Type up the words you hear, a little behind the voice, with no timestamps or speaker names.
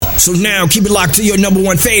So now keep it locked to your number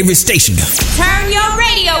one favorite station. Turn your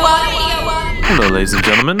radio up. Hello, ladies and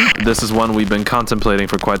gentlemen. This is one we've been contemplating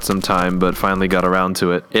for quite some time, but finally got around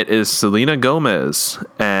to it. It is Selena Gomez.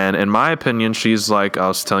 And in my opinion, she's like, I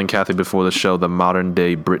was telling Kathy before the show, the modern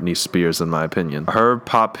day Britney Spears, in my opinion. Her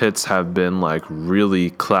pop hits have been like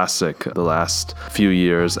really classic the last few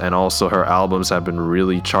years, and also her albums have been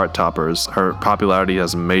really chart toppers. Her popularity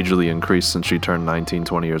has majorly increased since she turned 19,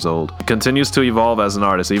 20 years old. Continues to evolve as an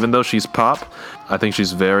artist. Even though she's pop, I think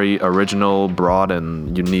she's very original, broad,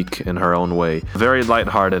 and unique in her own way. Very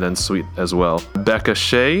lighthearted and sweet as well. Beckah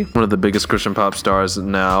Shae, one of the biggest Christian pop stars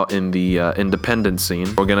now in the independent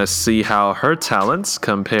scene. We're gonna see how her talents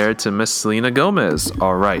compare to Miss Selena Gomez.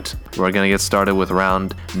 All right, we're gonna get started with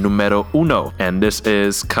round numero uno, and this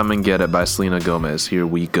is Come and Get It by Selena Gomez. Here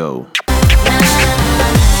we go.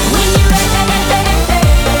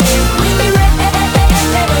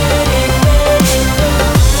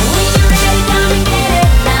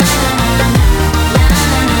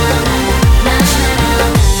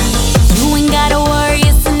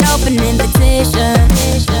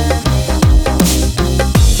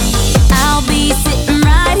 I'll be sitting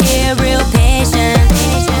right here real patient.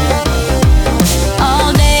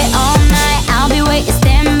 All day, all night, I'll be waiting,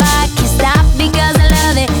 stand by. Can't stop because I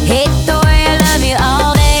love it. Hate the way I love you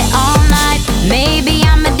all day, all night. Maybe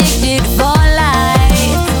I'm addicted for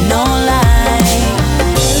life, no lie.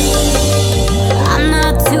 I'm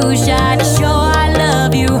not too shy to show I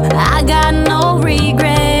love you. I got no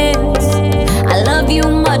regrets. I love you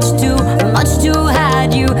much too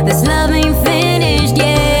hide you. This love ain't finished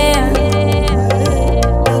yet.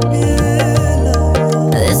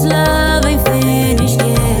 This love ain't finished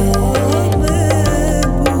yet.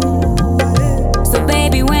 So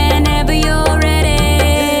baby, whenever you're ready.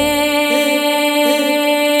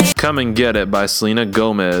 Come and Get It by Selena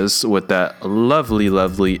Gomez with that lovely,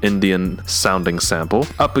 lovely Indian sounding sample.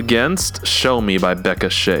 Up against Show Me by Beckah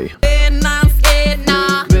Shae.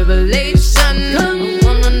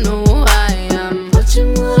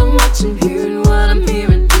 Hearing what I'm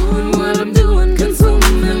hearing, doing what I'm doing,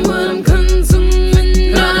 consuming what I'm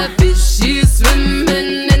consuming. Not a fish, she's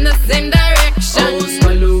swimming in the same direction. Oh,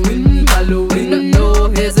 swallowing, following, no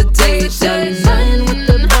hesitation. Flying with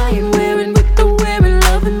the flying, wearing with the wearing,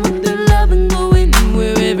 loving with the loving, going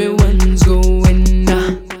where everyone's going.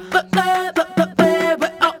 But where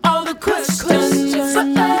are all the questions?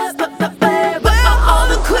 Where are all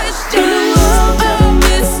the questions?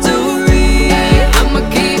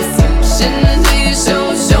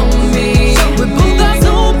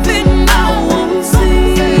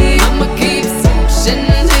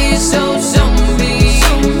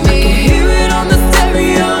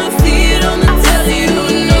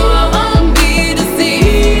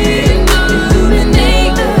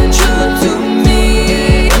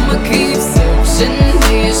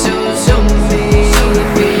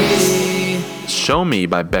 Show Me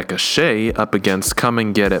by Beckah Shae up against Come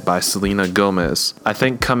and Get It by Selena Gomez. I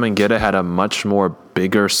think Come and Get It had a much more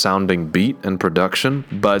bigger sounding beat and production,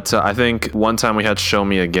 but I think one time we had Show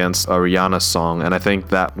Me against a Rihanna song, and I think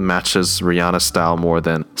that matches Rihanna's style more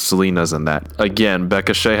than Selena's in that. Again,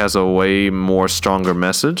 Beckah Shae has a way more stronger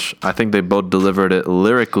message. I think they both delivered it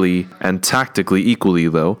lyrically and tactically equally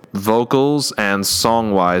though. Vocals and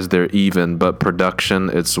song-wise, they're even, but production,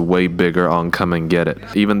 it's way bigger on Come and Get It.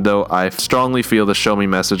 Even though I strongly feel the Show Me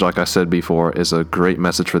message, like I said before, is a great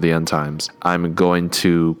message for the end times, I'm going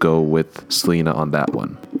to go with Selena on that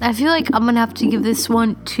one. I feel like I'm gonna have to give this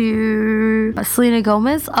one to Selena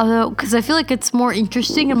Gomez, although because I feel like it's more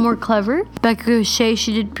interesting and more clever. Beckah Shae,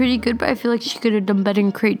 she did pretty good, but I feel like she could have done better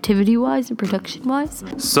in creativity wise and production wise.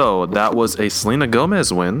 So that was a Selena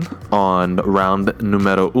Gomez win on round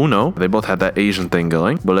numero uno. They both had that Asian thing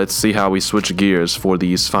going, but let's see how we switch gears for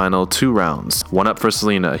these final two rounds. One up for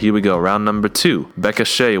Selena. Here we go, round number two. Beckah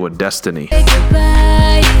Shae with Destiny. Say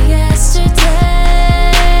goodbye yesterday.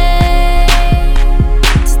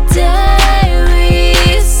 Today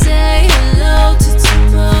we say hello to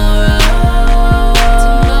tomorrow.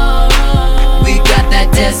 We got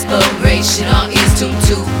that desperation, our ears tuned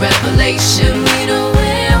to revelation. We know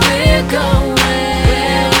where we're going.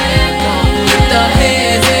 With our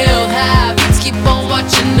heads held high, beats keep on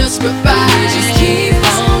watching us provide. Just keep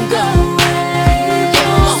on going.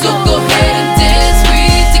 So go ahead and dance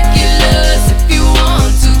ridiculous if you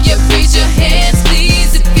want to. Yeah, raise your hands,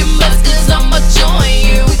 please, if you must, 'cause I'ma join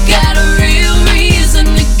you. We got a real reason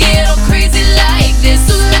to get all crazy like this.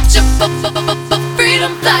 So let your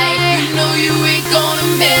freedom fly. You know you ain't gonna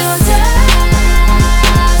miss.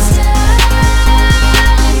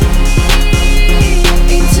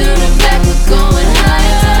 Ain't turning back, we're going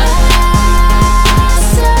higher.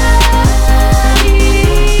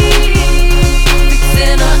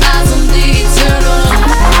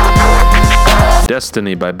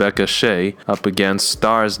 Destiny by Beckah Shae up against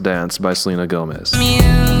Stars Dance by Selena Gomez. No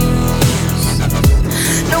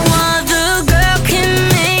other girl can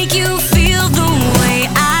make you feel the way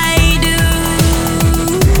I do.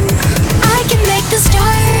 I can make the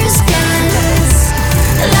stars dance,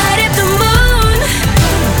 light up the moon.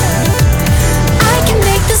 I can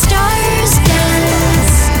make the stars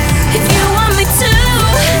dance if you want me to.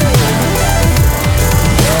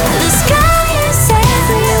 The sky is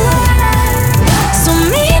everywhere, so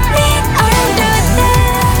meet me under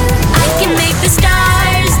there. I can make the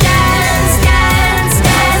stars dance, dance,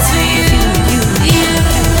 dance for you, you.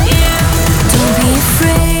 Don't be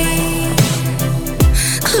afraid,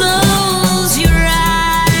 close your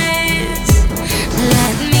eyes.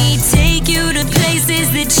 Let me take you to places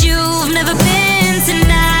that you've never been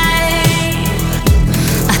tonight.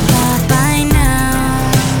 I thought by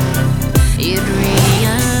now you'd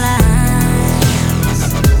realize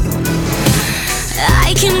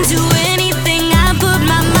I can do anything I put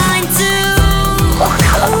my mind to.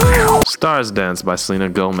 Stars Dance by Selena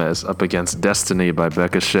Gomez up against Destiny by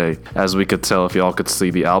Beckah Shae. As we could tell if y'all could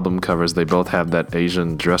see the album covers, they both have that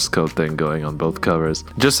Asian dress code thing going on both covers.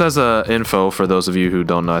 Just as a info for those of you who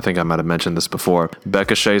don't know, I think I might have mentioned this before,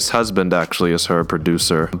 Beckah Shae's husband actually is her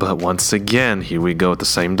producer. But once again, here we go with the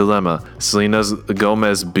same dilemma. Selena's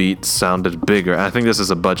Gomez beat sounded bigger. I think this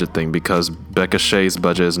is a budget thing because Beckah Shae's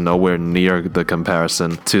budget is nowhere near the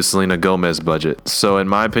comparison to Selena Gomez's budget. So in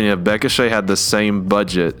my opinion, if Beckah Shae had the same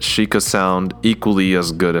budget, she could sound equally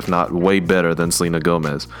as good, if not way better than Selena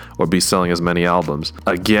Gomez, or be selling as many albums.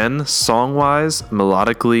 Again, song-wise,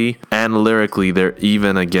 melodically, and lyrically, they're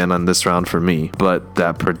even again on this round for me. But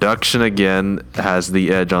that production again has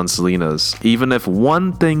the edge on Selena's. Even if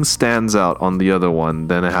one thing stands out on the other one,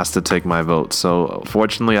 then it has to take my vote. So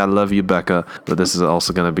fortunately, I love you, Beckah, but this is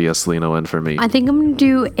also going to be a Selena win for me. I think I'm gonna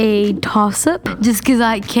do a toss-up just because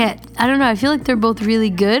I don't know, I feel like they're both really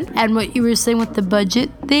good. And what you were saying with the budget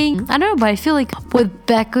thing, I don't know, but I feel like with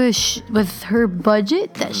Beckah, with her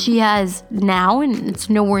budget that she has now, and it's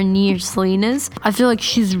nowhere near Selena's, I feel like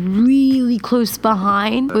she's really close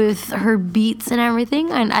behind with her beats and everything.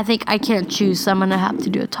 And I think I can't choose, so I'm gonna have to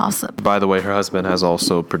do a toss-up. By the way, her husband has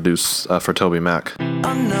also produced for Toby Mac.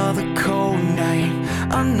 Another cold night,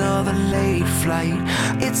 another late flight.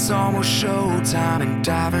 It's almost showtime and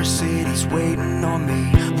diversity's waiting on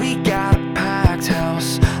me. We got a packed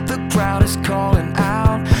house, the crowd is calling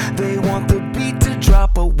out. They want the beat to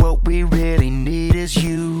drop, but what we really need is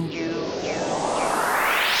you.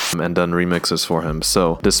 And done remixes for him.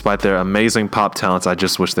 So despite their amazing pop talents, I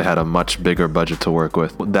just wish they had a much bigger budget to work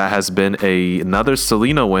with. That has been another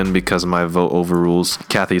Selena win because my vote overrules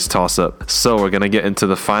Kathy's toss-up. So we're gonna get into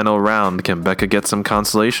the final round. Can Beckah get some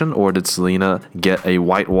consolation, or did Selena get a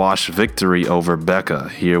whitewash victory over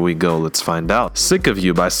Beckah? Here we go, let's find out. Sick of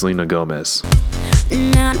You by Selena Gomez.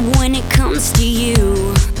 Not when it comes to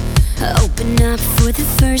you. Open up for the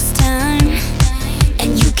first time,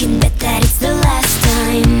 and you can bet that it's the last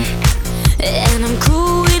time. And I'm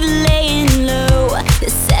cool with laying low.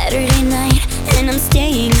 It's Saturday night and I'm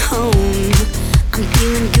staying home. I'm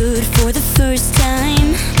feeling good for the first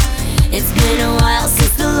time. It's been a while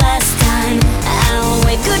since the last time. I'll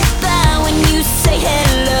wave goodbye when you say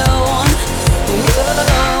hello.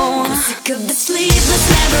 Whoa. I'm sick of the sleepless,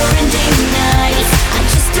 never-ending nights. I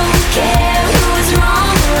just don't care who is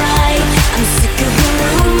wrong or right. I'm sick of the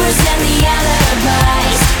rumors and the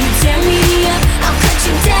alibis. You tear me up, I'll cut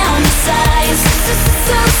you down to size.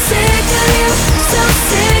 So sick of you, so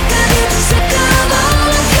sick of you, sick of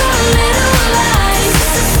all of your little lies.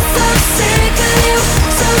 So sick of you,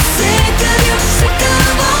 so sick of you, sick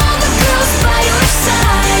of all the girls by your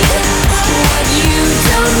side. What you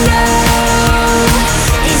don't know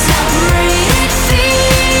is how great it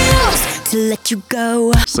feels to let you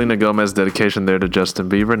go. Selena Gomez dedication there to Justin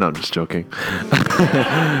Bieber. No, I'm just joking.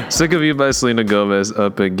 Sick of You by Selena Gomez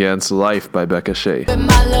up against Life by Beckah Shae. Got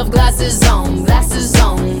my love glasses on, glasses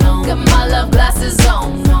on. Got my love glasses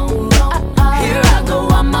on. Here I go,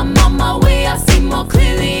 I'm on my way. I see more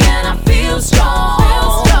clearly and I feel strong.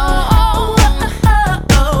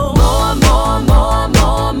 More, more, more,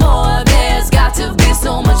 more, more. There's got to be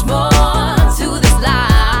so much more to this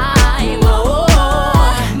life. Oh,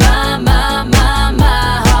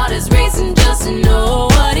 my heart is racing just to know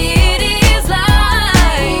what it is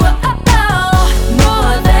like.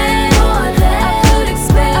 More than I could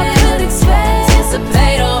expect.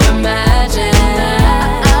 Anticipate or imagine.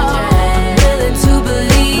 I'm willing to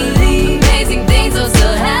believe amazing things are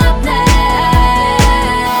still happening.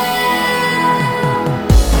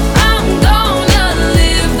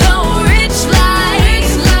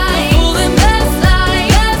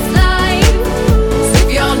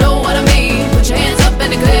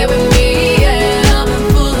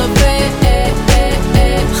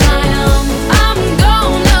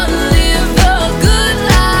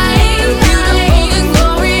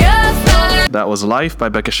 was Life by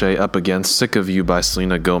Beckah Shae up against Sick of You by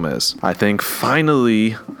Selena Gomez. I think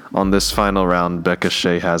finally on this final round, Beckah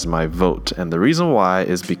Shae has my vote. And the reason why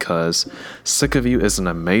is because Sick of You is an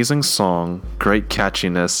amazing song, great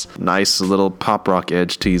catchiness, nice little pop rock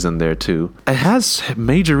edge tease in there too. It has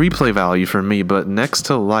major replay value for me, but next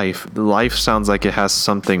to Life sounds like it has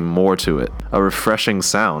something more to it. A refreshing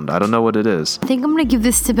sound. I don't know what it is. I think I'm gonna give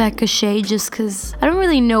this to Beckah Shae just because I don't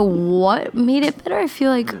really know what made it better. I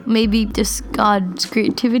feel like maybe just God's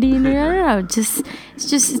creativity in there. I don't know.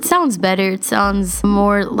 It sounds better. It sounds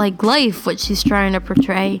more like life, what she's trying to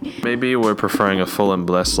portray. Maybe we're preferring a full and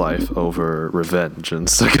blessed life over revenge and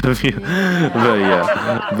Sick of You.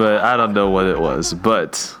 But I don't know what it was.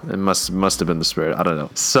 But it must have been the spirit. I don't know.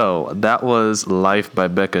 So that was Life by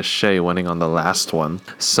Beckah Shae winning on the last one.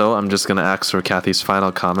 So I'm just gonna ask for Kathy's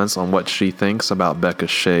final comments on what she thinks about Beckah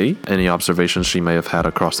Shae. Any observations she may have had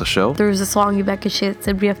across the show. There was a song in Beckah Shae that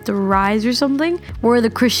said we have to rise or something. We're the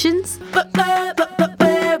Christians.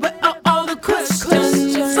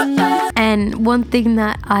 And one thing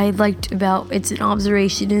that I liked about it's an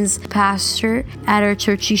observation is pastor at our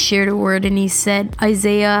church, he shared a word and he said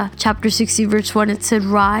Isaiah chapter 60 verse 1, it said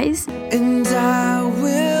rise. And I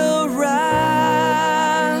will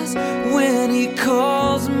rise when he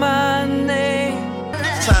calls my name.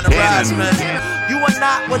 It's time to rise, man. You are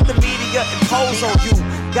not what the media impose on you.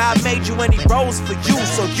 God made you and he rose for you,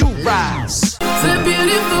 so you rise. It's a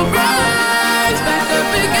beautiful rise back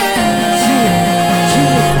up again.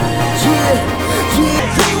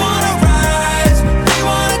 We wanna rise, we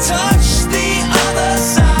wanna touch the other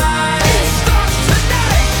side. It starts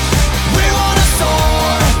tonight. We wanna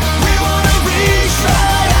soar, we wanna reach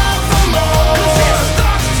right out for more. 'Cause it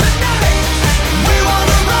starts tonight. We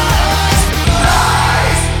wanna rise,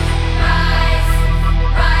 rise.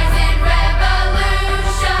 Rise in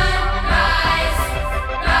revolution.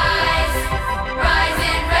 Rise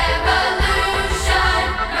in revolution.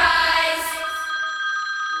 Rise.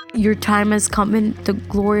 Your time has come and the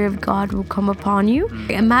glory of God will come upon you.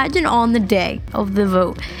 Imagine on the day of the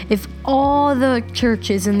vote, if all the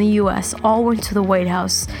churches in the US all went to the White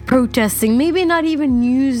House protesting, maybe not even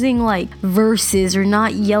using like verses or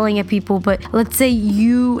not yelling at people, but let's say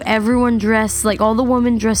everyone dressed, like all the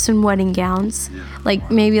women dressed in wedding gowns, like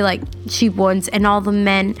maybe like cheap ones, and all the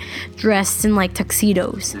men dressed in like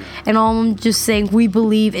tuxedos, and all of them just saying, we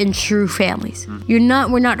believe in true families. We're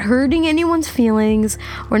not hurting anyone's feelings.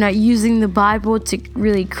 We're not using the Bible to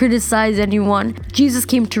really criticize anyone. Jesus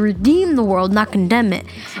came to redeem the world, not condemn it.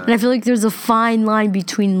 And I feel like there's a fine line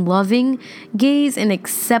between loving gays and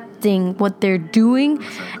accepting what they're doing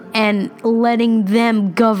and letting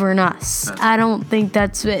them govern us. I don't think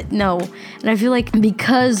that's it, no. And I feel like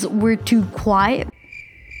because we're too quiet,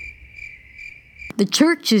 the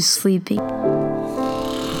church is sleeping.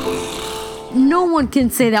 No one can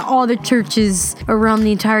say that all the churches around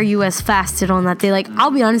the entire U.S. fasted on that day. Like,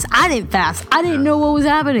 I'll be honest, I didn't fast. I didn't know what was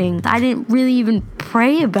happening. I didn't really even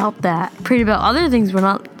pray about that. Prayed about other things, but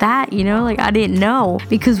not that, like I didn't know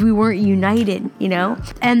because we weren't united,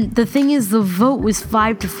 And the thing is, the vote was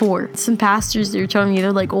 5-4. Some pastors, they're telling me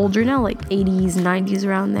they're like older now, like 80s, 90s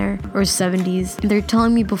around there, or 70s. They're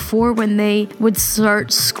telling me before when they would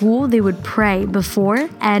start school, they would pray before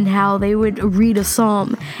and how they would read a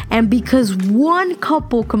psalm. And because one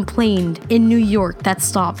couple complained in New York, that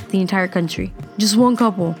stopped the entire country. Just one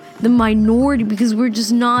couple. The minority, because we're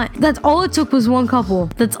just not, that's all it took was one couple.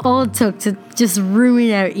 That's all it took to just ruin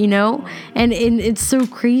it, And it's so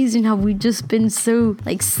crazy and how we've just been so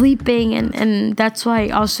like sleeping, and that's why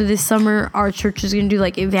also this summer our church is gonna do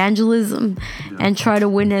like evangelism and try to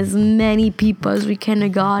win as many people as we can to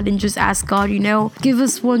God, and just ask God, give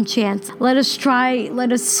us one chance. Let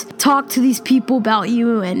us talk to these people about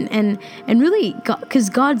you, and really, because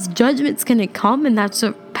God's judgment's gonna come, and that's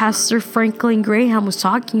what Pastor Franklin Graham was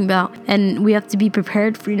talking about, and we have to be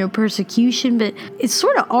prepared for persecution, but it's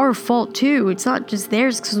sort of our fault too. It's not just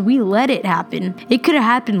theirs because we let it happen. It could have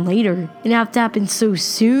happened later. It didn't have to happen so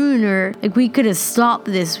soon, or like we could have stopped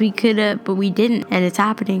this. We could have, but we didn't, and it's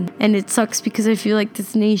happening. And it sucks because I feel like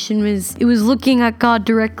this nation was looking at God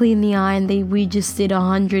directly in the eye, and we just did a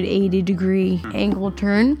 180-degree angle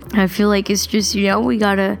turn. I feel like it's just we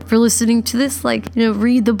gotta, for listening to this,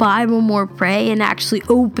 read the Bible more, pray, and actually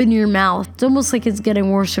open your mouth. It's almost like it's getting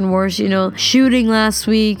worse and worse, shooting last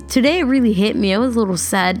week. Today it really hit me. I was a little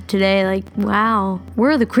sad today, like, wow,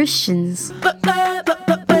 where are the Christians?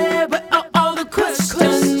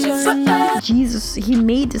 Jesus, he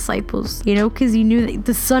made disciples, because he knew that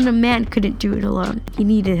the Son of Man couldn't do it alone. He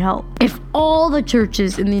needed help. If all the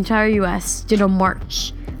churches in the entire U.S. did a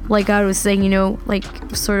march like I was saying, you know, like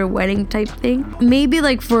sort of wedding type thing. Maybe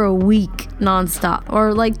like for a week nonstop,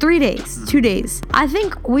 or like 3 days, 2 days. I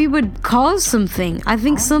think we would cause something. I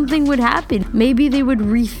think something would happen. Maybe they would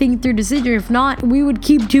rethink their decision. If not, we would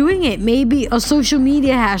keep doing it. Maybe a social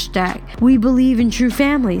media hashtag. We believe in true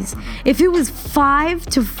families. If it was 5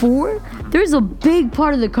 to 4, there's a big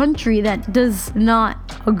part of the country that does not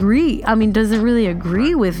agree. I mean, doesn't really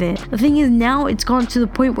agree with it. The thing is, now it's gone to the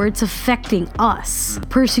point where it's affecting us,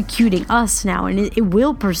 persecuting us now, and it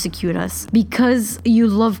will persecute us. Because you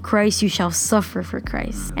love Christ, you shall suffer for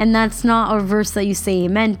Christ. And that's not a verse that you say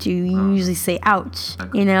amen to. You usually say ouch,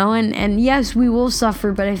 you know? And yes, we will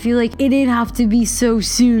suffer, but I feel like it didn't have to be so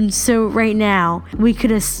soon. So right now, we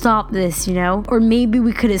could have stopped this, you know? Or maybe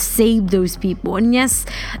we could have saved those people. And yes,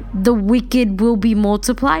 the wicked will be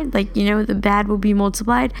multiplied, like, you know, the bad will be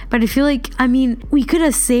multiplied. But I feel like, I mean, we could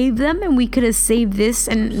have saved them, and we could have saved this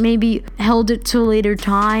and maybe held it to a later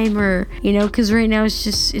time, or, you know, because right now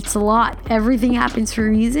it's a lot. Everything happens for a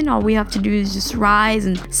reason. All we have to do is just rise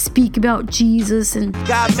and speak about Jesus. And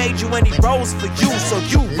God made you and he rose for you, so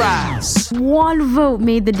you rise. one vote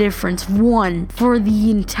made the difference. One for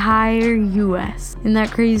the entire US. Isn't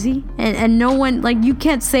that crazy? And no one, like, you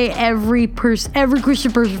can't say every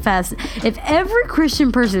Christian person fasted. If every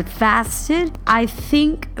Christian person fasted, I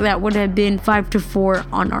think that would have been 5 to 4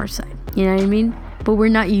 on our side. You know what I mean? But we're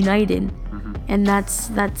not united. And that's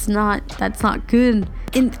not good.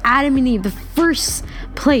 In Adam and Eve, the first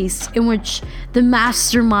place in which the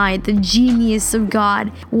mastermind, the genius of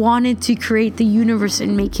God, wanted to create the universe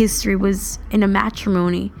and make history was in a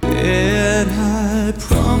matrimony. And I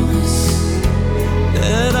promise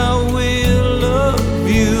that I will love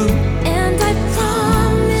you. And I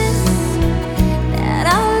promise that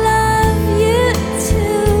I'll love you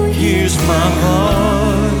too. Here's my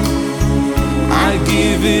heart, I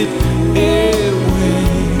give it away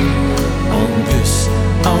on this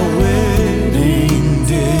our wedding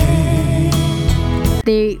day.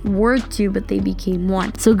 They were two, but they became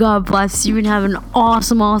one. So God bless you and have an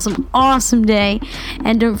awesome, awesome, awesome day.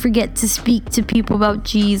 And don't forget to speak to people about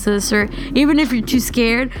Jesus, or even if you're too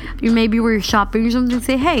scared, you maybe where you're shopping or something,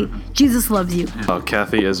 say, hey, Jesus loves you.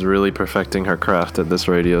 Kathy is really perfecting her craft at this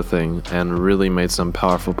radio thing and really made some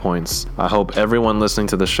powerful points. I hope everyone listening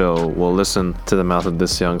to the show will listen to the mouth of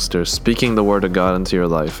this youngster speaking the word of God into your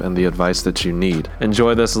life and the advice that you need.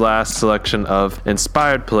 Enjoy this last selection of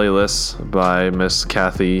inspired playlists by Miss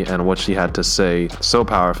Kathy and what she had to say so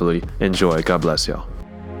powerfully. Enjoy. God bless y'all.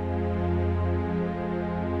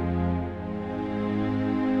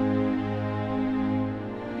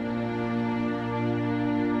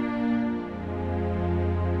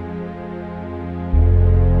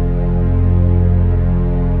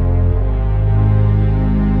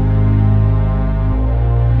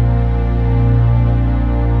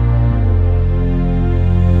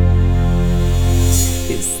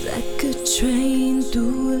 It's like a train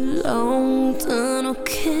through a long tunnel.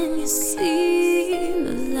 Can you see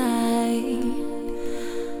the light?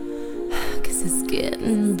 'Cause it's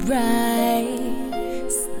getting bright.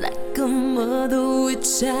 It's like a mother with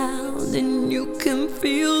child, and you can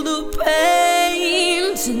feel the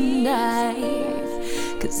pain tonight.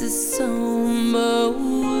 'Cause it's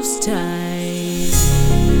almost time.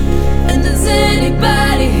 And does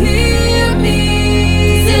anybody hear me?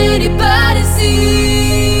 Does anybody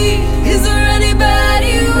see? Is there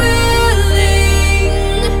anybody willing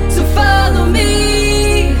to follow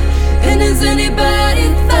me? And is anybody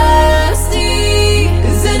thirsty?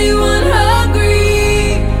 Is anyone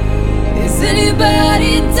hungry? Is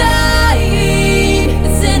anybody dying?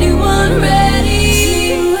 Is anyone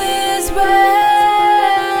ready? Who is ready?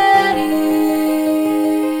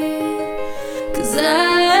 'Cause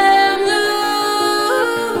I'm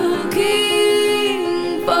looking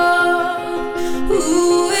for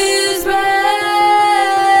who is ready.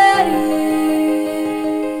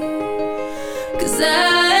 'Cause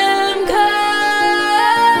I'm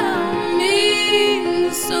coming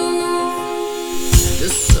soon.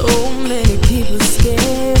 There's so many people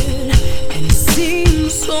scared, and it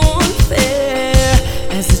seems so unfair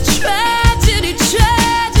as the tragedy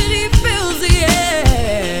fills the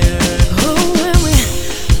air. Oh, and we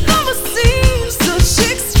never seen such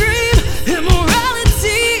extreme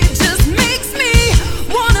immorality. It just makes me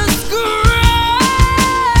wanna scream.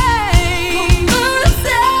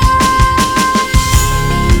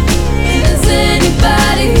 Does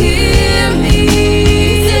anybody hear me?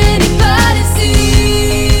 Does anybody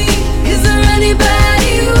see? Is there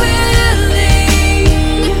anybody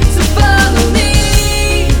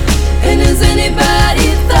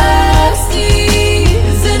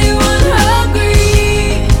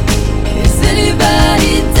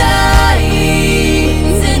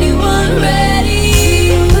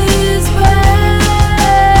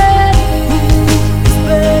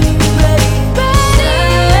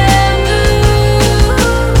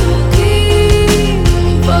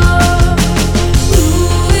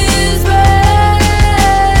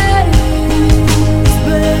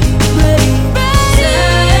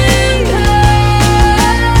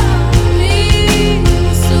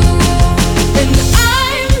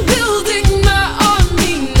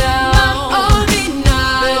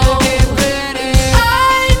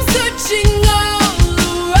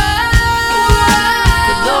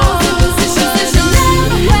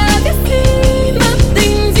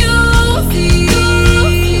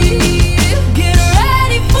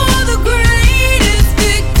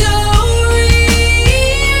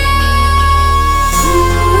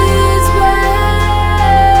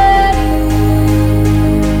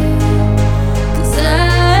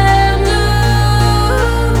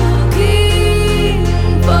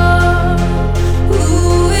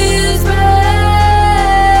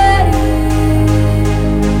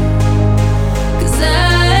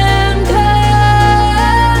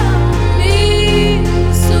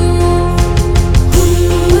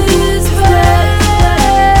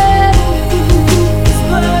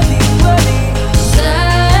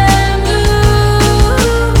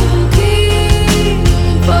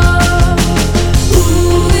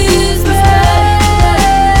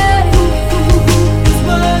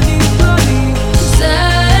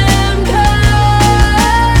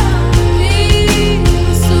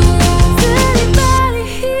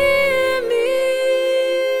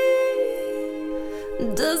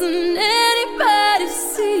doesn't anybody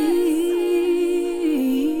see?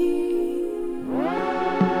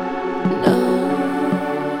 No,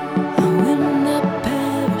 I will not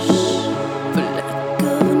perish for lack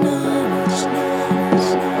of knowledge.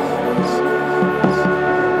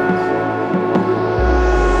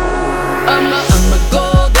 I'ma go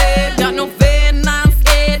there, got no fear, not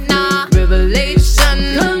scared, nah. Revelation,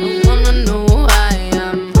 I wanna know who I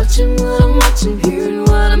am. Watching what I'm watching, hearing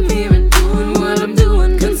what I'm hearing, doing what I'm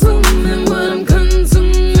doing, consuming what I'm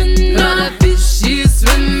consuming. Now that fish is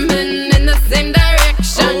swimming in the same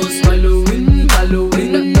direction. Oh, swallowing,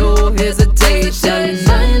 following, no hesitation.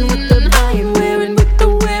 Flying with the flying, wearing with the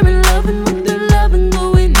wearing, loving with the loving,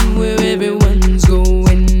 going where everyone's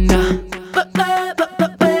going. But where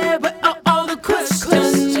are all the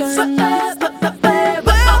questions?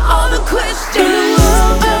 Where are all the questions?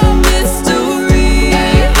 Mystery.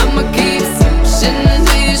 I'ma keep searching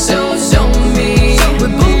till you show me.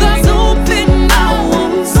 With both eyes open, I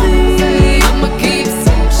won't see. I'ma keep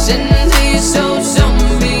searching till you show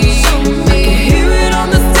me. I can hear it on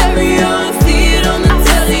the stereo, see it on the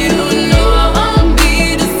telly. You know I won't be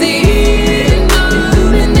deceived.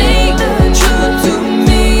 Illuminate the truth to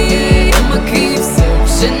me. I'ma keep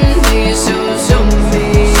searching till you show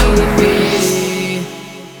me.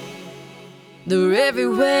 They're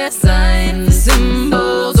everywhere, signs,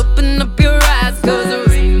 symbols. Open up your eyes, cause there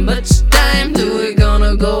ain't much time till we're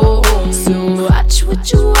gonna go home. So watch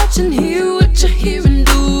what you watch and hear what you hear and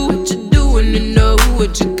do what you're doing and know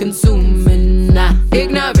what you're consuming.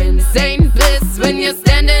 Ignorance ain't bliss when you're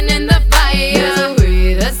standing in the fire. There's a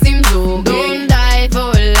way that seems okay. Don't die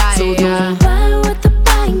for a liar. So don't buy what the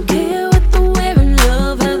buying, care what the wearing,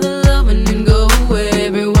 love how the loving, and go where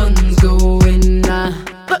everyone's going.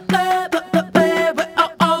 But where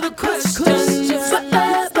are all the questions?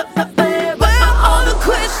 Where are all the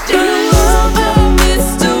questions?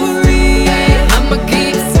 Mystery. I'ma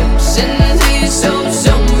keep searching till you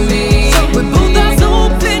show me. With both eyes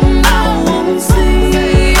open, I won't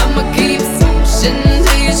see. I'ma keep searching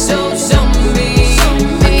till you show me.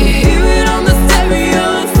 I can hear it on the stereo,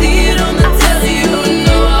 see it on the telly. You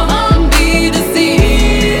know I won't be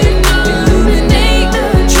deceived. Illuminate the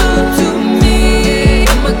truth to me.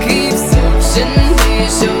 I'ma keep searching till you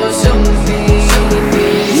show me.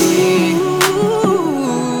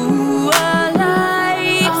 Ooh, our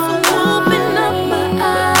lives, so open up my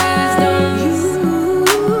eyes.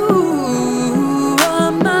 You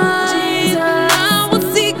are mine. I will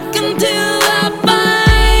seek until I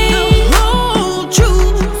find the whole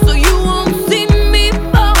truth, so you won't see me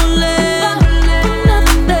falling for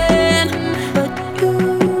nothing but you.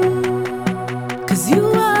 'Cause you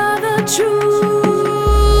are the truth.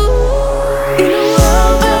 In a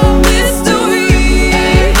world of mystery,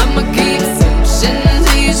 I'ma keep searching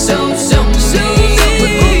till you show me.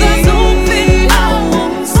 With both eyes open, I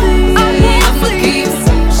won't see. I'ma keep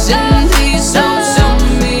searching till you show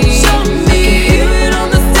me. I can hear it on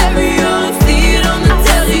the stereo, see it on the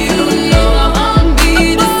telly. You know I won't be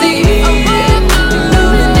deceived.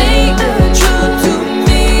 Illuminate the truth to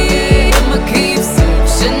me. I'ma keep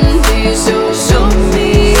searching till you show me.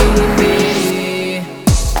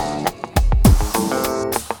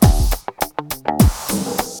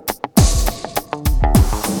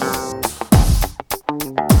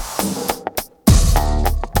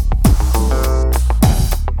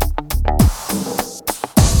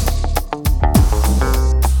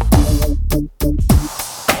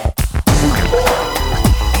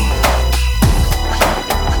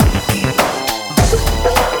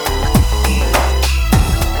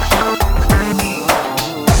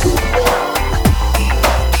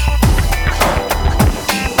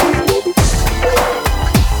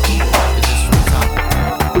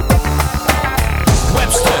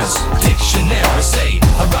 Webster's dictionary say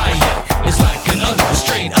a riot is like an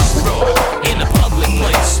unrestrained uproar in a public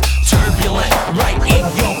place, turbulent, right in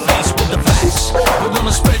your face with the facts. We're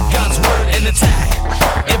gonna spread God's word and attack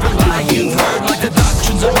every lie you've heard, like the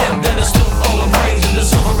doctrines of men that are still all amazed in the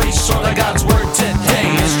silver race. So that God's word today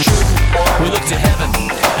is true. We look to heaven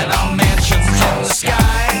and our mansions in the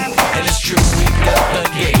sky, and it's true we've got the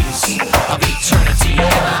gates of eternity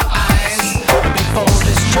in our eyes. But before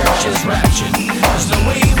this church is raptured, there's no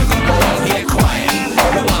way we're gonna leave here quiet.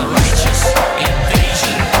 We want a righteous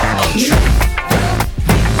invasion of truth.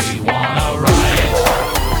 We want a riot.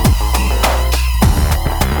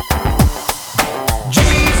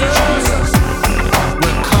 Jesus,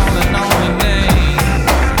 we're calling on your name.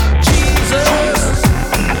 Jesus,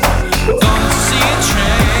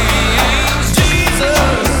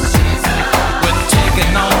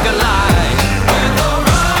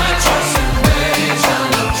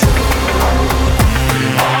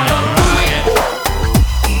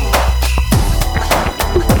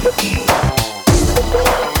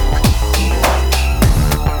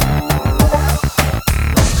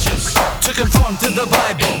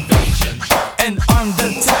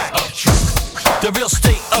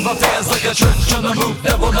 rise like a church on the move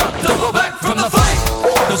that will not double back from the fight.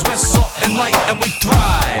 Cause we're salt and light and we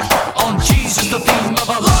thrive on Jesus, the theme of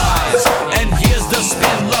our lives. And here's the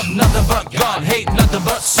spin, love nothing but God, hate nothing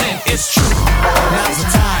but sin. It's true. Now's the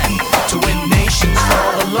time to win nations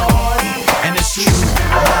for the Lord. And it's true,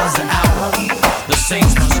 now's the hour. The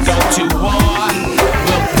saints must go to war.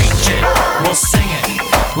 We'll preach it, we'll sing it,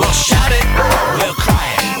 we'll shout it, we'll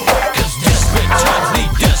cry it. Cause desperate times need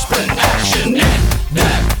desperate action. And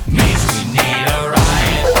that means we need a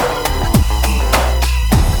riot.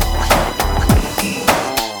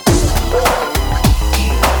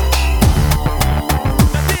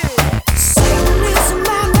 Satan is a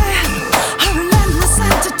madman, a relentless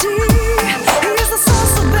entity. He is the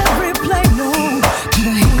source of every plague known to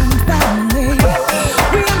the human family.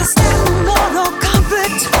 We understand the moral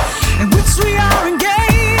conflict in which we are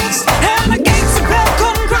engaged, and the gates of hell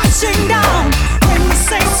come crashing down when the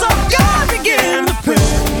saints of God begin to pray.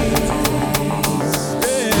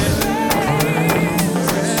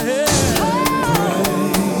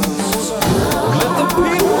 Let the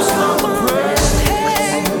people start to pray.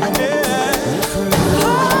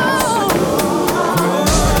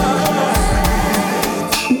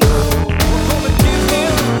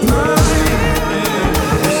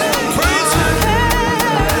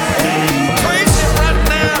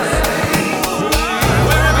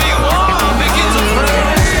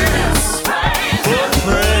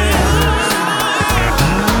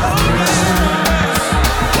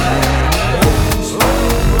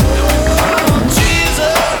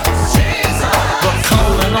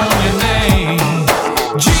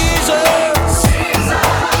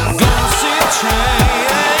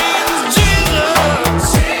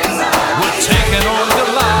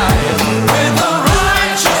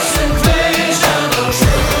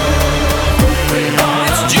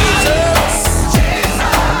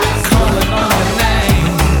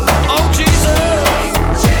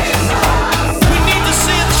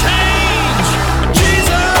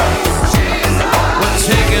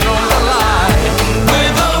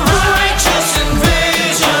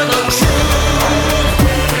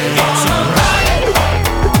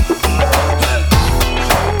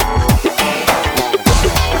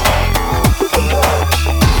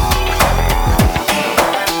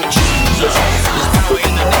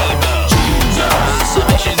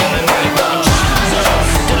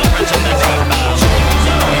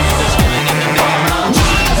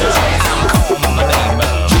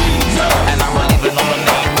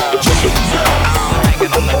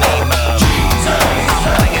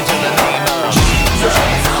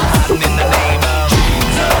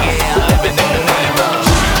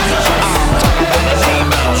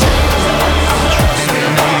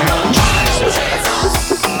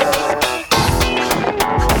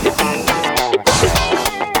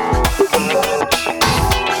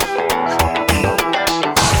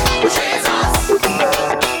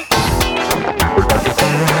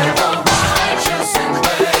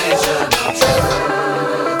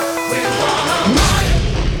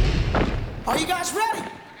 Are you guys ready?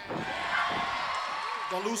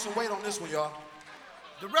 Gonna lose some weight on this one, y'all.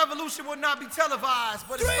 The revolution will not be televised,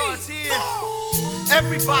 but it starts here.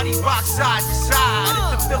 Everybody rock side to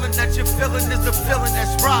side. If the feeling that you're feeling is the feeling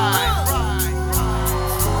that's right.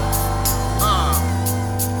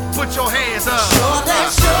 Put your hands up.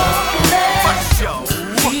 Let's show.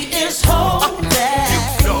 He is holy.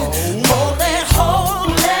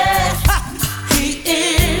 Holy. He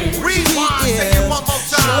is. Rewind, say it one more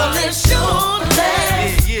time. Surely.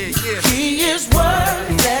 Yeah. He is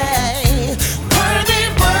worthy. Worthy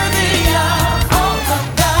of all the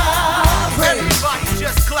God. Everybody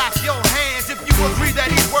just clap your hands if you agree that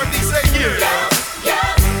he's worthy. Say yeah.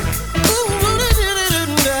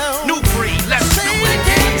 New breed, let's do it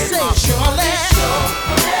again. Surely.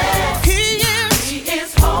 He is.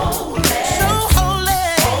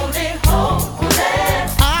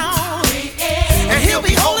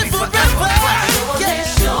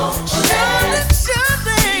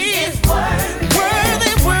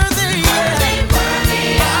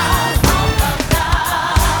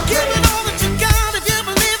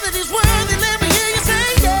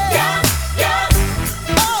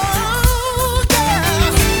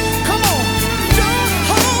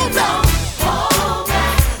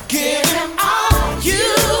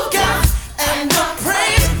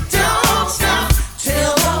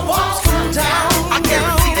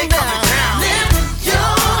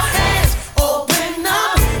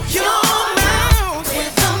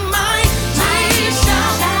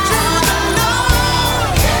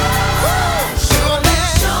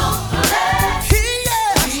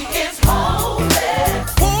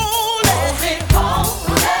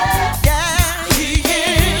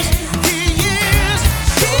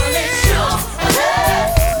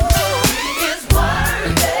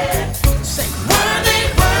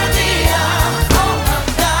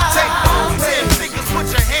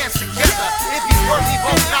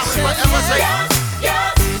 Say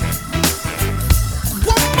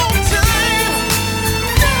One more time.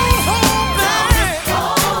 Don't hold back.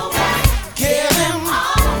 Give him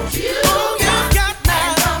all you got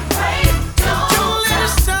now. Don't let it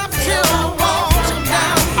stop till I walk him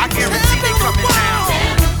down. I guarantee they coming down.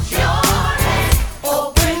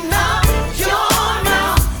 Open up your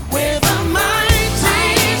mouth with a mighty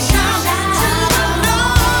shout to the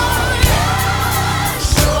Lord.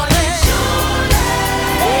 Surely,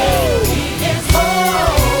 He is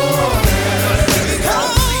holy. He's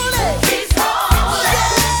holy. He's holy.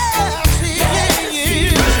 Yes, He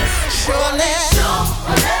is. Surely,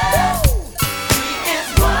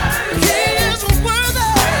 He is worthy.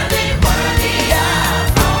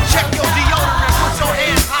 Check your deodorant, put your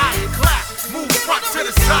hands high and clap. Move front to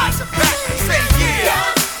the side to back. Say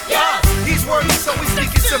yeah. He's worthy, so we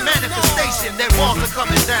speak into manifestation. That walls are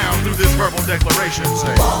coming down through this verbal declaration.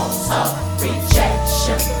 Say.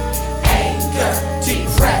 Rejection, anger,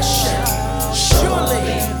 depression.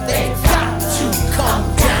 Surely they've got to come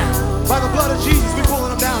down. By the blood of Jesus, we pulling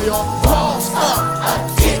them down, y'all. Walls of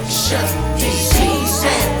addiction, disease,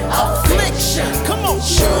 and affliction. Come on,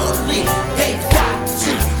 surely they've got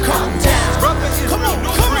to come down. Brother, it's Come on,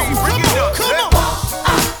 no come on, free. come Bring it on, up. come on.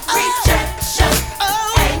 Rejection,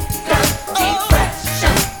 anger,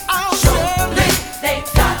 depression. Surely they've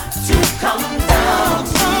got to come down.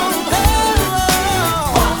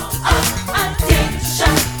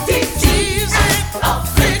 Addiction, disease, and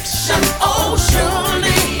affliction. Oh,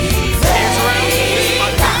 surely they've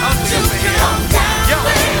got to come down. Yo.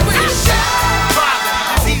 We shout.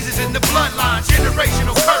 Poverty, diseases in the bloodline,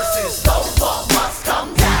 generational curses. Those walls must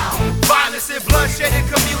come down. Violence and bloodshed in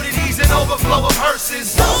communities and overflow of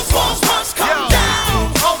hearses. Those walls must come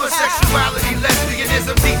down. Homosexuality,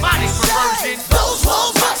 lesbianism, demonic perversion. Those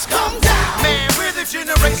walls must come down. Man, we're the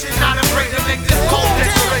generation not afraid to make this bold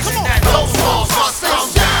declaration that those walls must come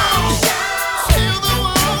down. Till the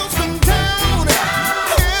walls come down.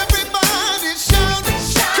 Everybody shout.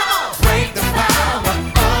 Come on. Break the power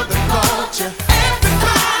of the culture.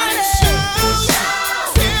 Everybody shout.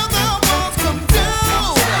 Till the walls come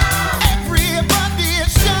down. Everybody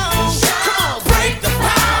shout. Come on. Break the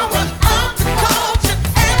power of the culture.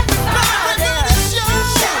 Everybody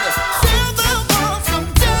shout. Till the walls come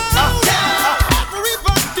down.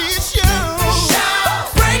 Everybody shout.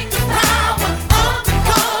 Break the power of the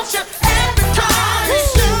culture. Everybody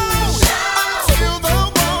shout. Until the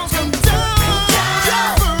walls come down.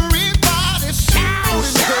 Everybody shout.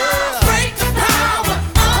 Break the power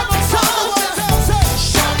of the culture.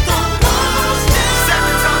 Shut the walls down.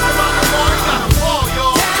 7 times around the world, you gotta fall,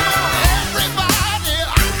 y'all. Everybody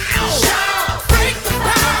shout. Break the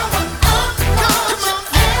power of the culture.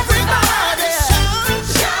 Everybody shout.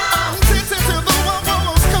 Until the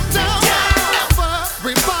walls come down.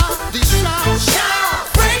 Everybody shout.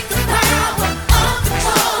 Break the power of the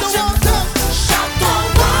culture. Shut the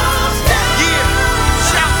walls down. Yeah,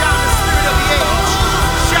 shout down the spirit of the age.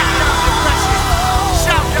 Shout down depression.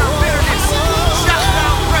 Shout down bitterness. Shout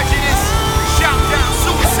down prejudice. Shout down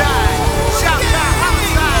suicide. Shout down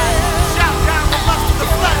homicide. Shout down the lust of the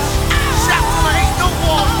flesh. Shout till there ain't no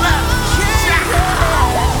more left. Shout.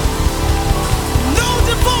 No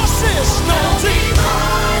divorces. No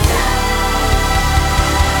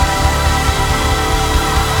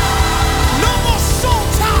No more soul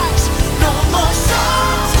ties. No more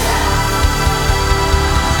soul ties.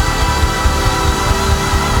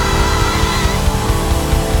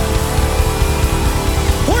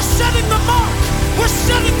 We're setting the mark. We're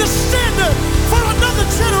setting the standard for another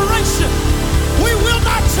generation. We will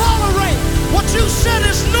not tolerate what you said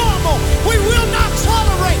is normal. We will not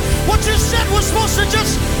tolerate what you said we're supposed to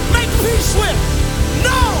just make peace with.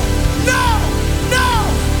 No, no, no.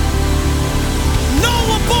 No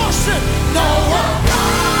abortion. No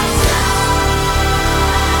abortion.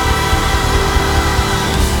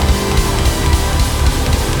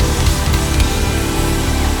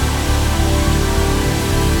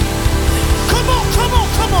 Come on, come on,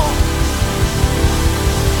 come on.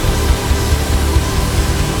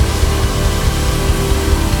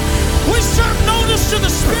 We serve notice to the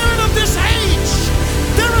spirit of this age.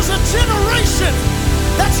 There is a generation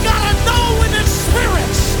that's got to know when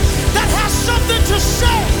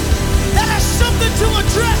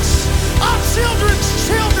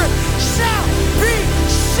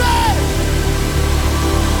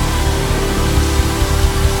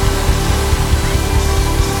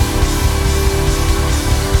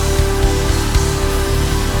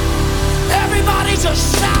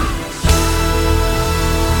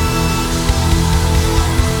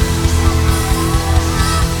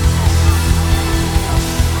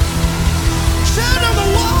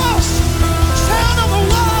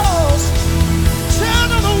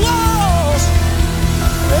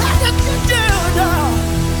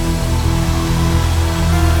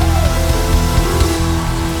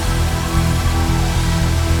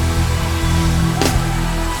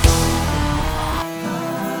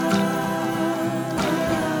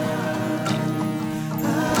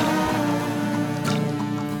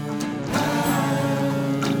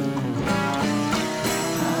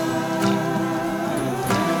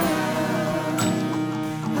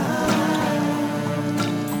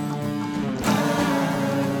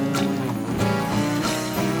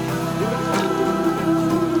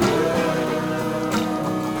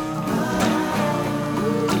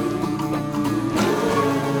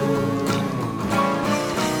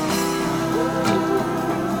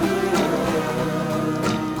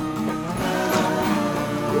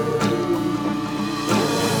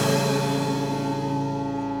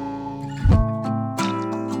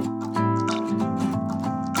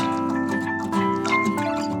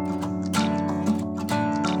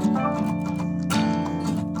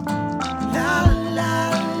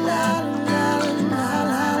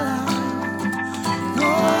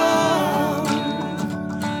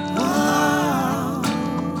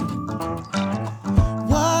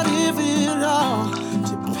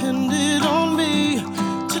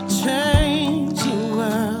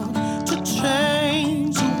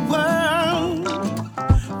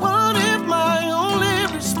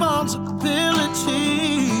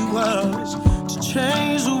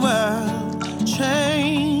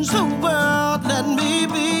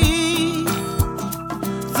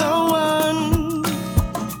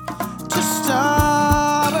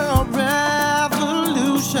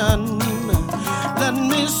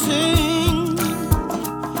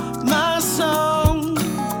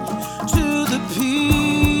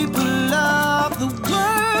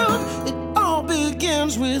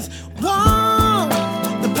begins with one.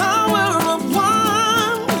 The power of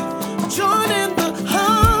one. Joining the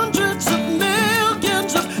hundreds of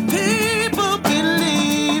millions of people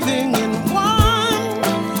believing in one.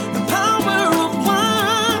 The power of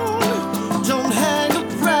one. Don't hang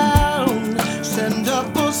around. Stand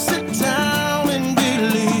up or sit down and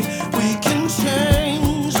believe we can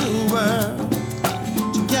change the world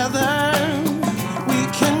together. We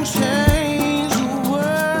can change the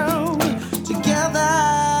world together.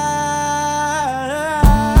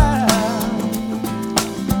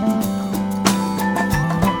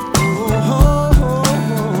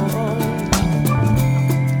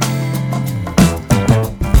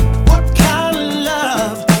 What kind of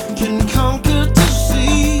love can conquer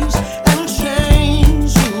disease and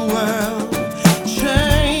change the world?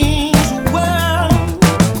 Change the world.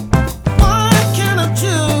 What can I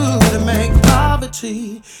do to make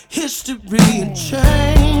poverty history and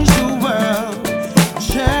change the world?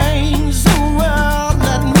 Change the world.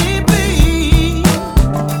 Let me be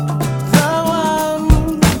the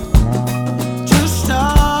one to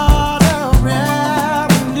start a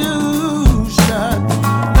revolution.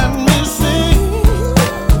 Let me sing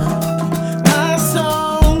my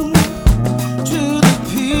song to the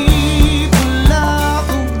people of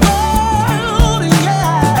the world,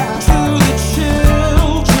 yeah. To the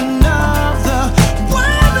children of the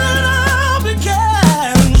world, it all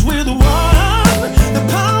begins with one. The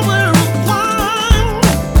power of one.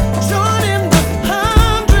 Joining the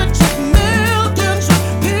hundreds of millions of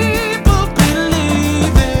people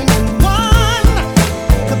believing in one.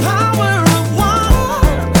 The power of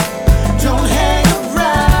one. Don't hang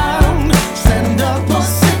around. Stand up or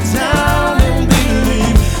sit down and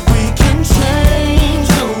believe we can change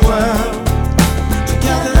the world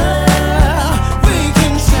together. We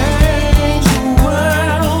can change the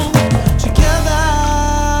world together.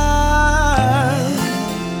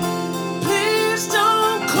 Please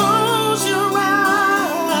don't close your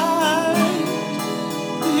eyes.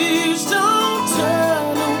 Please don't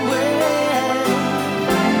turn away.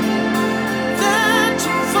 Let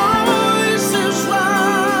your voices rise.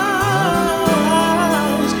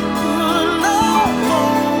 Put love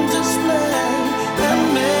on display and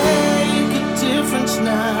make a difference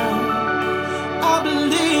now. I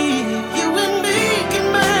believe you and me can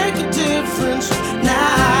make a difference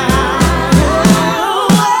now.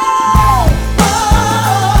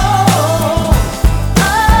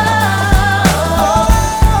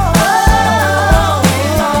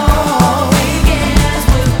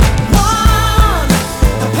 One,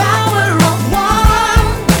 the power of one.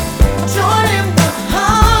 Joining the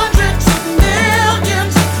hundreds of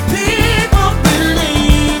millions of people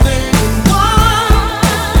believing in one.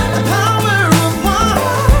 The power of one.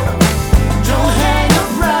 Don't hang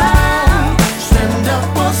around. Stand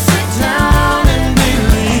up or sit down and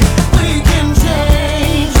believe we can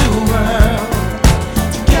change the world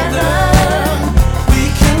together. We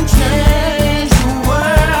can change the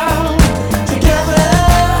world together.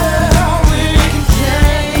 We can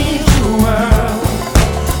change the world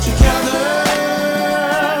together.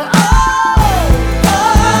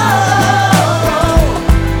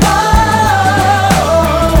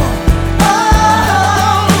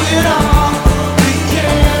 It all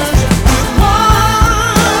begins with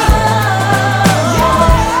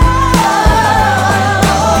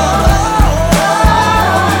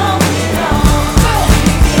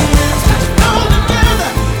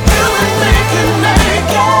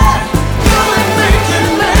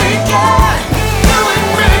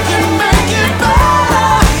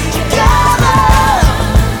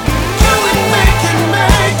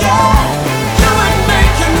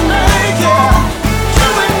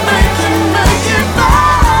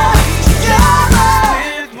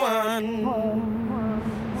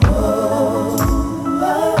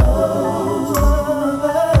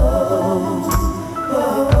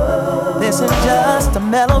This is just a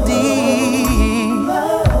melody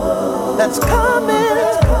that's coming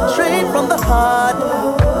straight from the heart.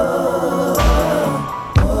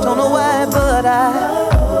 Don't know why, but I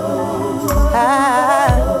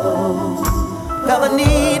felt the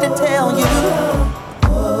need to tell you.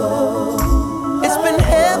 It's been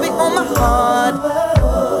heavy on my heart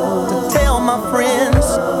to tell my friends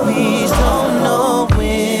we don't know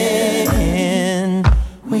when,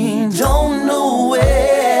 we don't know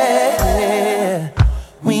where,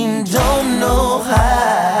 we don't know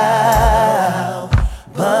how,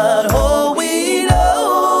 but oh, we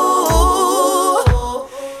know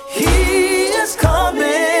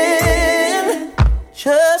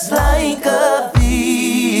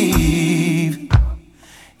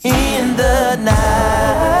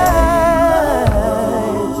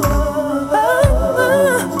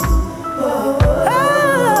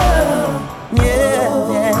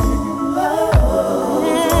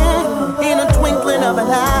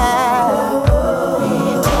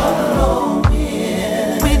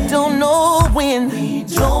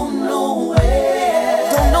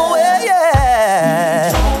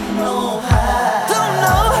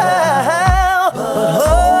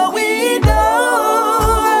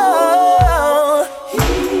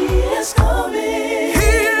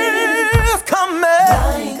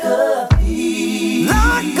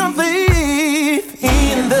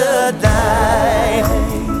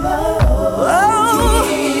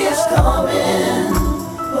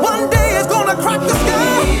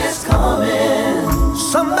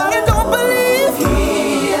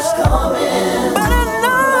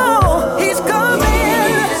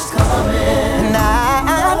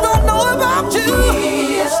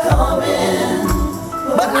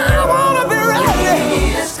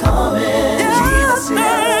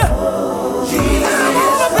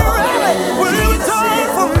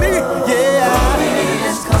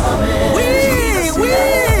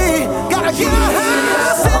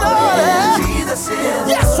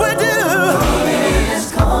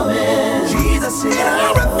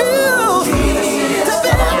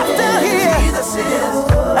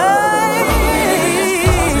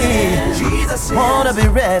better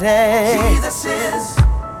be ready.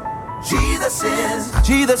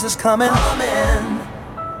 Jesus is coming.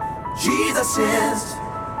 Jesus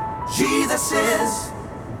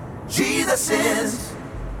is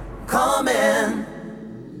coming.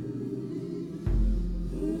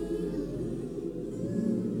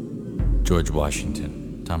 George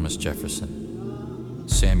Washington, Thomas Jefferson,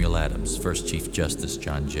 Samuel Adams, First Chief Justice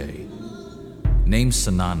John Jay. Names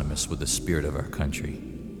synonymous with the spirit of our country.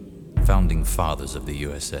 Founding fathers of the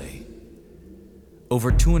USA.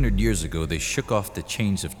 Over 200 years ago, they shook off the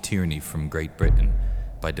chains of tyranny from Great Britain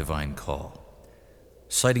by divine call.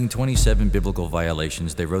 Citing 27 biblical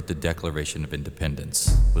violations, they wrote the Declaration of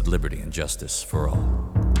Independence with liberty and justice for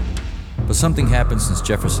all. But something happened since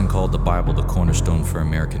Jefferson called the Bible the cornerstone for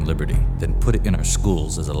American liberty, then put it in our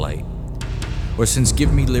schools as a light. Or since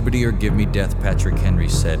Give Me Liberty or Give Me Death, Patrick Henry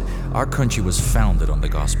said, our country was founded on the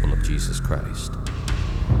gospel of Jesus Christ.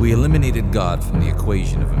 We eliminated God from the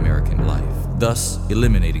equation of American life, thus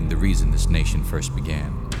eliminating the reason this nation first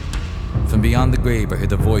began. From beyond the grave, I hear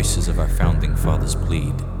the voices of our founding fathers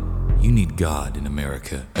plead, you need God in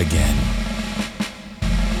America again.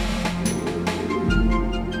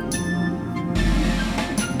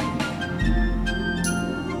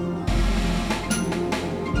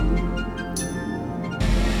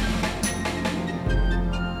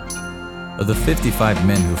 Of the 55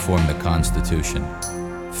 men who formed the Constitution,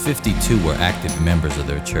 52 were active members of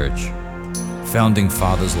their church. Founding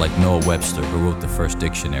fathers like Noah Webster, who wrote the first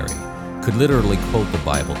dictionary, could literally quote the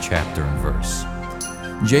Bible chapter and verse.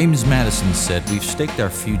 James Madison said, we've staked our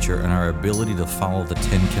future on our ability to follow the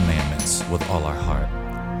 10 Commandments with all our heart.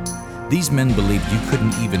 These men believed you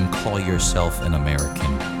couldn't even call yourself an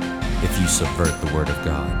American if you subvert the Word of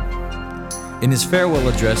God. In his farewell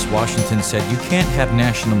address, Washington said, you can't have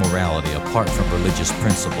national morality apart from religious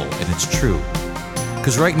principle, and it's true.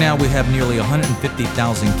 Because right now we have nearly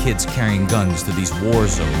 150,000 kids carrying guns to these war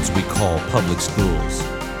zones we call public schools.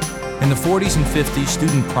 In the 40s and 50s,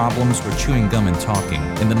 student problems were chewing gum and talking.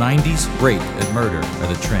 In the 90s, rape and murder are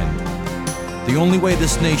the trend. The only way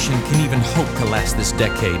this nation can even hope to last this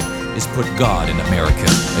decade is put God in America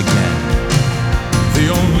again. The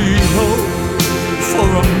only hope for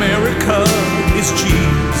America is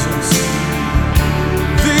Jesus.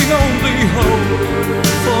 The only hope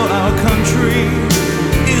for our country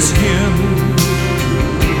is Him.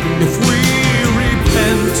 If we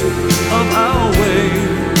repent of our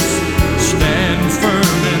ways, stand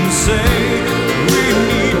firm and say we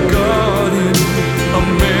need God in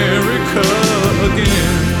America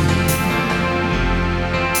again.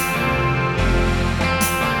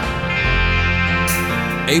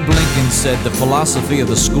 Abe Lincoln said the philosophy of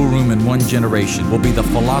the schoolroom in one generation will be the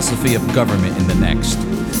philosophy of government in the next.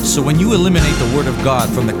 So when you eliminate the Word of God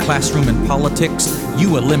from the classroom and politics,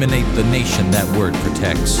 you eliminate the nation that Word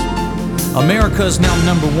protects. America is now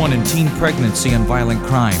 #1 in teen pregnancy and violent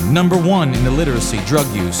crime, #1 in illiteracy, drug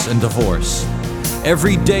use, and divorce.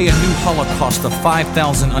 Every day a new holocaust of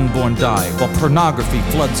 5,000 unborn die, while pornography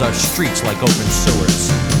floods our streets like open sewers.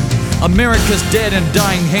 America's dead and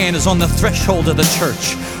dying hand is on the threshold of the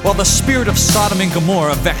church, while the spirit of Sodom and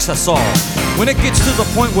Gomorrah vex us all. When it gets to the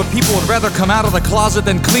point where people would rather come out of the closet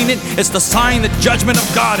than clean it, it's the sign that judgment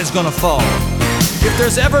of God is gonna fall. If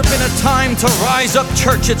there's ever been a time to rise up,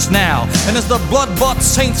 church, it's now. And as the blood-bought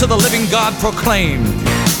saints of the living God proclaim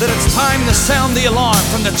that it's time to sound the alarm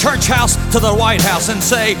from the church house to the White House and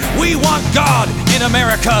say, we want God in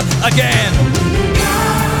America again.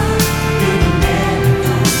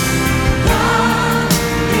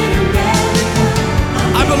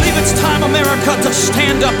 I believe it's time, America, to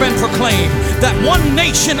stand up and proclaim that one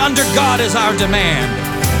nation under God is our demand.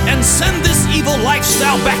 And send this evil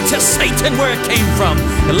lifestyle back to Satan where it came from.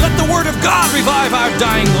 And let the Word of God revive our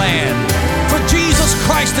dying land. For Jesus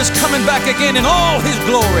Christ is coming back again in all His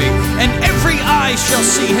glory, and every eye shall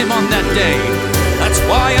see Him on that day. That's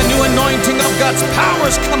why a new anointing of God's power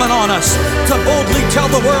is coming on us to boldly tell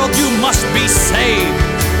the world you must be saved.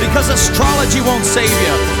 Because astrology won't save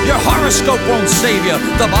you. Your horoscope won't save you.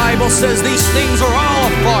 The Bible says these things are all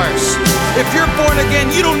a farce. If you're born again,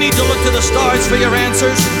 you don't need to look to the stars for your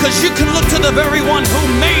answers, because you can look to the very one who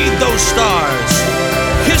made those stars.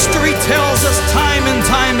 History tells us time and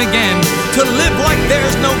time again, to live like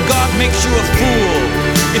there's no God makes you a fool.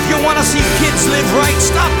 If you want to see kids live right,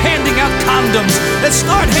 stop handing out condoms and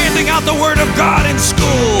start handing out the Word of God in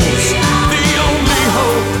schools. The only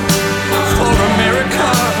hope for America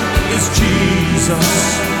is Jesus.